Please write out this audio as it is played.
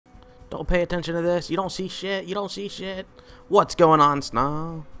Don't pay attention to this. You don't see shit. You don't see shit. What's going on,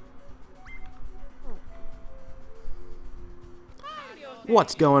 Snow?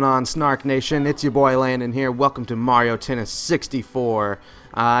 What's going on, Snark Nation? It's your boy Landon here. Welcome to Mario Tennis 64.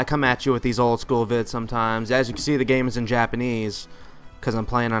 I come at you with these old school vids sometimes. As you can see, the game is in Japanese because I'm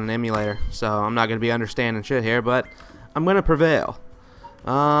playing on an emulator, so I'm not going to be understanding shit here, but I'm going to prevail.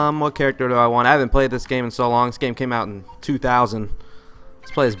 What character do I want? I haven't played this game in so long. This game came out in 2000.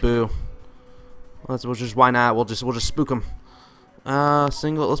 Let's play as Boo. We'll just, why not? We'll just spook him.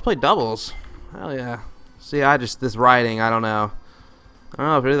 Single. Let's play doubles. Hell yeah. See, this writing, I don't know. I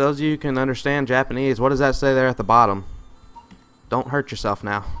don't know if those of you can understand Japanese. What does that say there at the bottom? Don't hurt yourself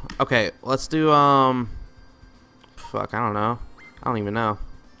now. Okay, let's do, fuck, I don't know. I don't even know.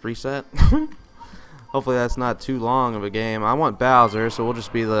 Reset? Hopefully that's not too long of a game. I want Bowser, so we'll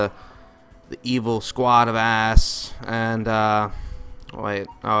just be the evil squad of ass. And, wait.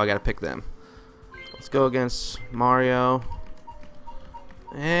 Oh, I gotta pick them. Let's go against Mario.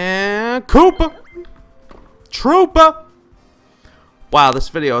 And Koopa! Troopa! Wow, this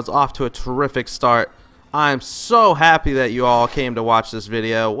video is off to a terrific start. I am so happy that you all came to watch this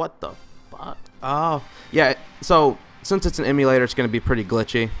video. What the fuck? Oh, yeah, so since it's an emulator, it's going to be pretty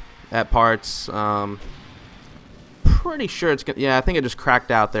glitchy at parts. Pretty sure it's going to, yeah, I think it just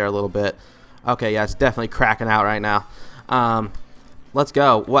cracked out there a little bit. Okay, yeah, it's definitely cracking out right now. Let's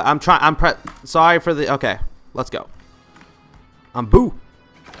go. What sorry for the, okay, let's go. I'm Boo.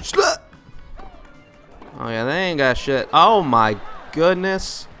 Oh, yeah, they ain't got shit. Oh, my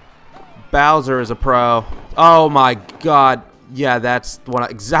goodness. Bowser is a pro. Oh my god. Yeah, that's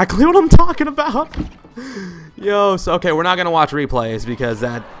exactly what I'm talking about. Yo, so okay, we're not gonna watch replays because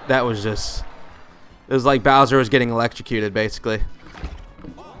that was just, it was like Bowser was getting electrocuted basically.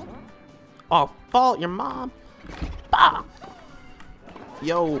 Oh, fault your mom. Bah!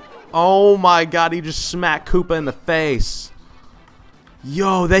 Yo, oh my god, he just smacked Koopa in the face.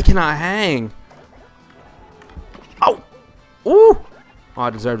 Yo, they cannot hang. Oh. Ooh! Oh, I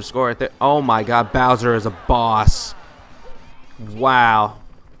deserve to score right there. Oh my god, Bowser is a boss. Wow.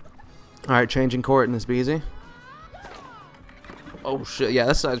 Alright, changing court in this BZ. Oh shit, yeah,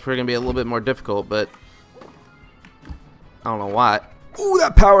 this side's probably gonna be a little bit more difficult, but I don't know why. Ooh,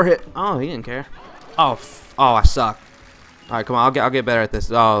 that power hit. Oh, he didn't care. Oh, I suck. Alright, come on, I'll get better at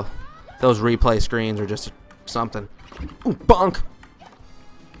this. Oh, those replay screens are just something. Ooh, bonk.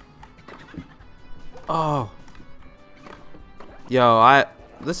 Oh. Yo,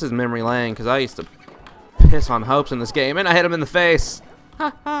 this is memory lane because I used to piss on hopes in this game, and I hit him in the face.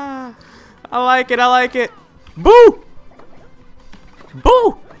 I like it. I like it. Boo!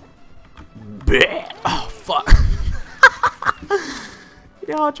 Boo! Bleh. Oh fuck!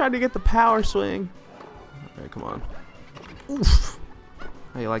 Yo, I tried to get the power swing. Alright, come on. Oof.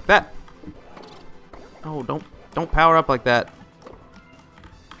 How you like that? Oh, don't power up like that.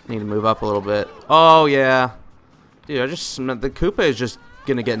 Need to move up a little bit. Oh yeah. Dude, the Koopa is just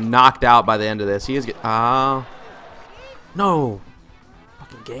gonna get knocked out by the end of this. He is no.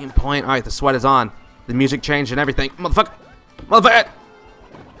 Fucking game point. Alright, the sweat is on. The music changed and everything. Motherfucker. Motherfucker.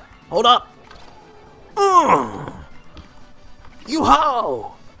 Hold up.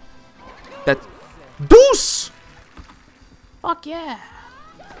 You-ho. That's deuce. Fuck yeah.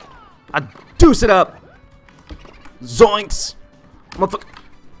 I deuce it up. Zoinks. Motherfucker.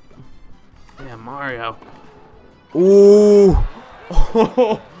 Yeah, Mario. Ooh.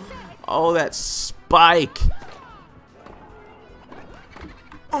 Oh, that spike.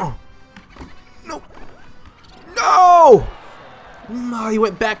 Oh. No. No. Oh, he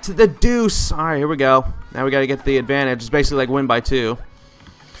went back to the deuce. All right, here we go. Now we got to get the advantage. It's basically like win by 2.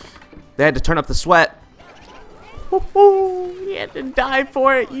 They had to turn up the sweat. You had to die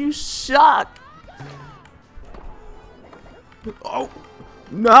for it. You suck. Oh.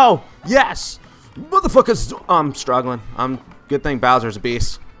 No. Yes. Motherfuckers, I'm struggling. Good thing Bowser's a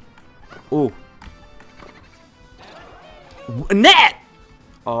beast. Ooh. Net!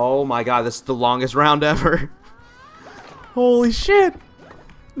 Oh my god, this is the longest round ever. Holy shit.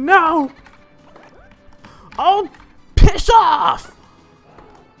 No. Oh, piss off.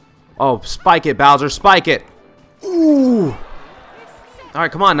 Oh, spike it, Bowser, spike it. Ooh.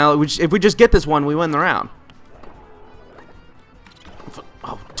 Alright, come on now. If we just get this one, we win the round.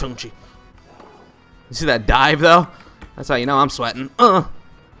 Oh, Tunchi. You see that dive, though? That's how you know I'm sweating.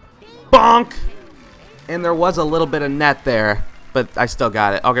 Bonk! And there was a little bit of net there, but I still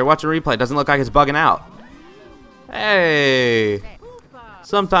got it. Okay, watch the replay. Doesn't look like it's bugging out. Hey!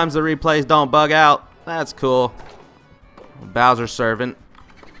 Sometimes the replays don't bug out. That's cool. Bowser servant.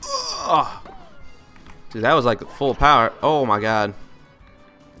 Dude, that was like full power. Oh, my God.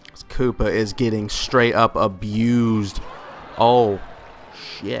 It's Koopa is getting straight up abused. Oh,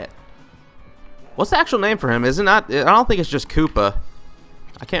 shit. What's the actual name for him? Is it not? I don't think it's just Koopa.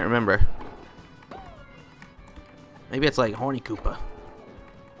 I can't remember. Maybe it's like Horny Koopa.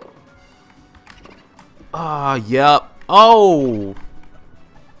 Ah, yep. Oh!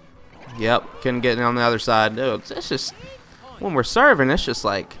 Yep, couldn't get in on the other side. Dude, it's just, when we're serving, it's just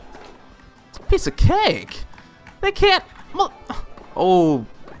like, it's a piece of cake. They can't, oh.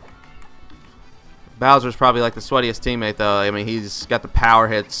 Bowser's probably like the sweatiest teammate though. I mean, he's got the power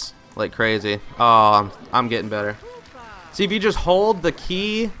hits like crazy. Oh, I'm getting better. See, if you just hold the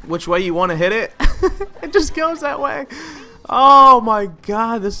key which way you want to hit it, it just goes that way. Oh my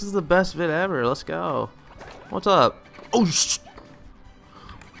god, this is the best vid ever. Let's go. What's up?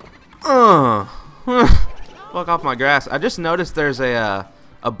 Oh, fuck off my grass. I just noticed there's a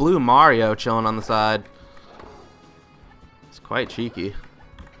blue Mario chilling on the side. It's quite cheeky.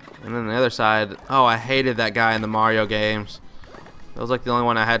 And then the other side, oh, I hated that guy in the Mario games. That was like the only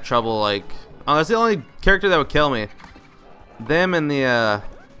one I had trouble like. Oh, that's the only character that would kill me. Them and the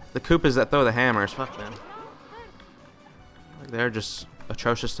Koopas that throw the hammers. Fuck them. Like, they're just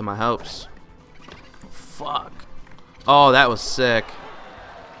atrocious to my hopes. Fuck. Oh, that was sick.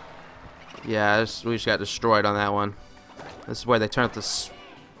 Yeah, we just got destroyed on that one. This is where they turn up this.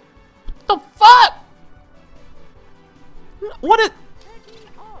 What the fuck?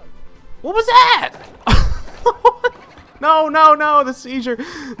 What was that? No, no, no! The seizure,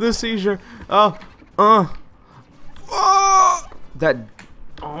 the seizure. That.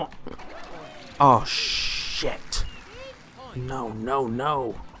 Oh shit! No, no,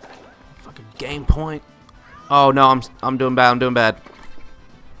 no! Fucking game point. Oh no, I'm doing bad. I'm doing bad.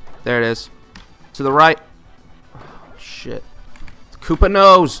 There it is. To the right. Oh, shit. The Koopa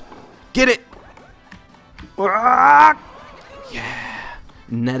knows. Get it. Yeah.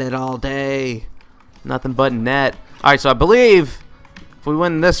 Net it all day. Nothing but net. Alright, so I believe if we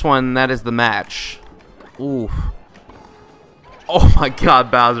win this one, that is the match. Ooh. Oh my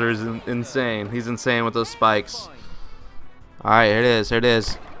god, Bowser is insane. He's insane with those spikes. Alright, here it is. Here it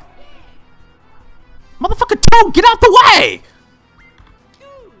is. Motherfucker Toad, get out the way!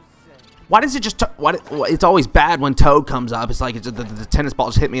 Why does it just... it's always bad when Toad comes up. It's like the tennis ball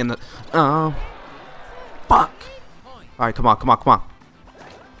just hit me in the... Oh. Fuck. Alright, come on, come on, come on.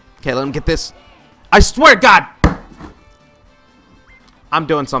 Okay, let him get this. I swear to God! I'm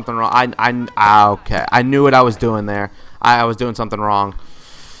doing something wrong. Okay. I knew what I was doing there. I was doing something wrong.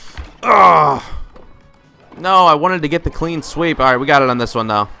 Ugh. No, I wanted to get the clean sweep. Alright, we got it on this one,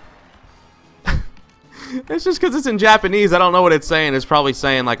 though. It's just because it's in Japanese. I don't know what it's saying. It's probably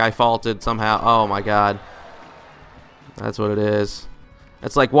saying, like, I faulted somehow. Oh, my God. That's what it is.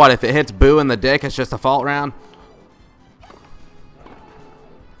 It's like, what? If it hits Boo in the dick, it's just a fault round?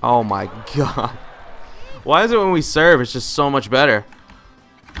 Oh, my God. Why is it when we serve, it's just so much better?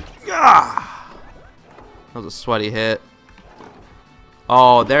 Ah! That was a sweaty hit.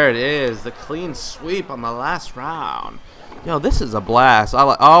 Oh, there it is. The clean sweep on the last round. Yo, this is a blast.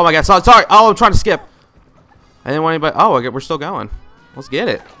 Oh, my God. Sorry. Oh, I'm trying to skip. I didn't want anybody. Oh, we're still going. Let's get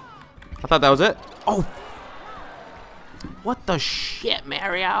it. I thought that was it. Oh. What the shit,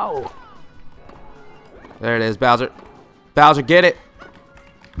 Mario? There it is, Bowser. Bowser, get it.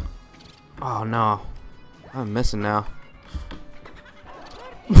 Oh, no. I'm missing now.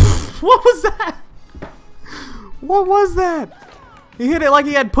 What was that? What was that? He hit it like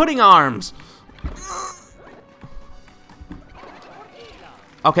he had pudding arms.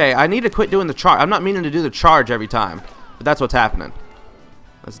 Okay, I need to quit doing the charge. I'm not meaning to do the charge every time, but that's what's happening.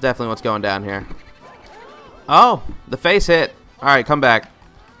 That's definitely what's going down here. Oh, the face hit. All right, come back.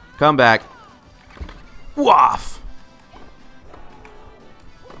 Come back. Waff.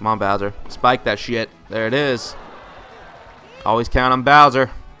 Come on, Bowser. Spike that shit. There it is. Always count on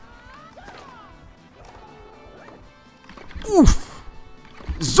Bowser. Oof.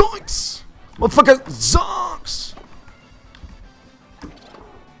 Zoinks. Motherfucker. Zonks.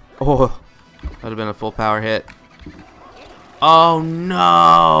 Oh, that would have been a full power hit. Oh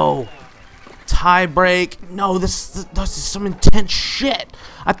no! Tie break. No, this is some intense shit.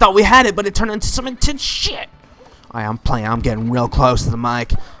 I thought we had it, but it turned into some intense shit. Alright, I'm playing. I'm getting real close to the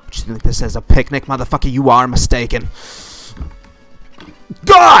mic. What, you think this is a picnic, motherfucker? You are mistaken.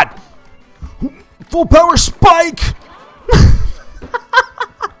 God! Full power spike!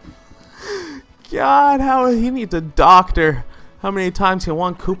 God, how he needs a doctor. How many times can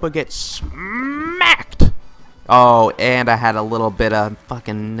one Koopa get smacked? Oh, and I had a little bit of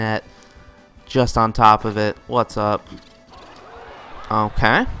fucking net just on top of it. What's up?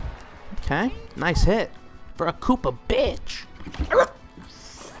 Okay. Okay. Nice hit for a Koopa bitch.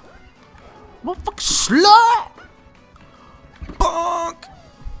 Motherfucker, slut! Bonk!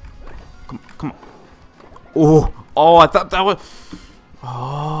 Come on. Oh, I thought that was...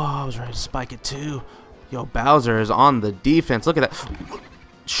 Oh, I was ready to spike it too. Yo, Bowser is on the defense. Look at that.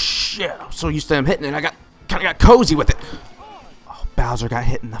 Shit, I'm so used to him hitting it. I kind of got cozy with it. Oh, Bowser got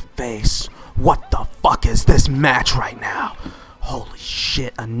hit in the face. What the fuck is this match right now? Holy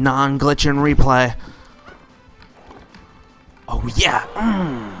shit, a non-glitching replay. Oh,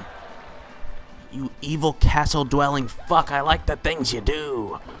 yeah. You evil castle-dwelling fuck. I like the things you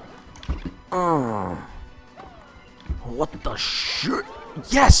do. What the shit?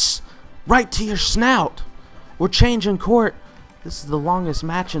 Yes! Right to your snout. We're changing court. This is the longest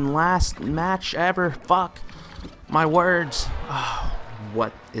match and last match ever. Fuck. My words. Oh,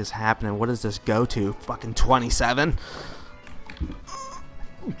 what is happening? What does this go to? Fucking 27?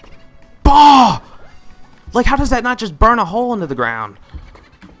 Bah! Like, how does that not just burn a hole into the ground?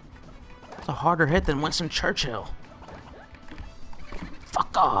 It's a harder hit than Winston Churchill.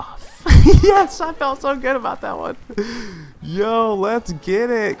 Fuck off. Yes, I felt so good about that one. Yo, let's get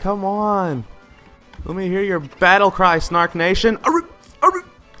it. Come on. Let me hear your battle cry, Snark Nation.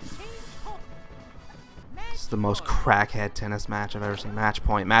 It's the most crackhead tennis match I've ever seen. Match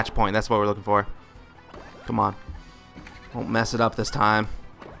point. Match point. That's what we're looking for. Come on. Don't mess it up this time.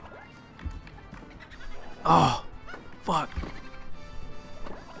 Oh, fuck.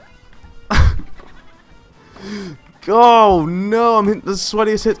 Oh, no. I'm hitting the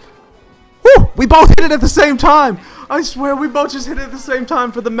sweatiest hit. Woo! We both hit it at the same time. I swear we both just hit it at the same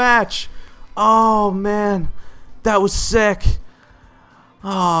time for the match. Oh, man. That was sick.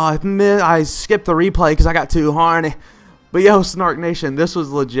 Oh, I skipped the replay because I got too horny. But yo, Snark Nation, this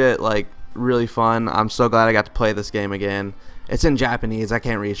was legit, like, really fun. I'm so glad I got to play this game again. It's in Japanese. I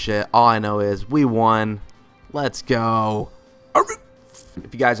can't read shit. All I know is we won. Let's go.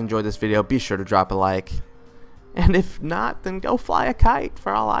 If you guys enjoyed this video, be sure to drop a like. And if not, then go fly a kite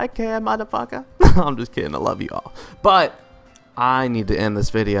for all I care, motherfucker. I'm just kidding. I love you all. But I need to end this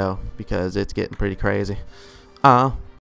video because it's getting pretty crazy.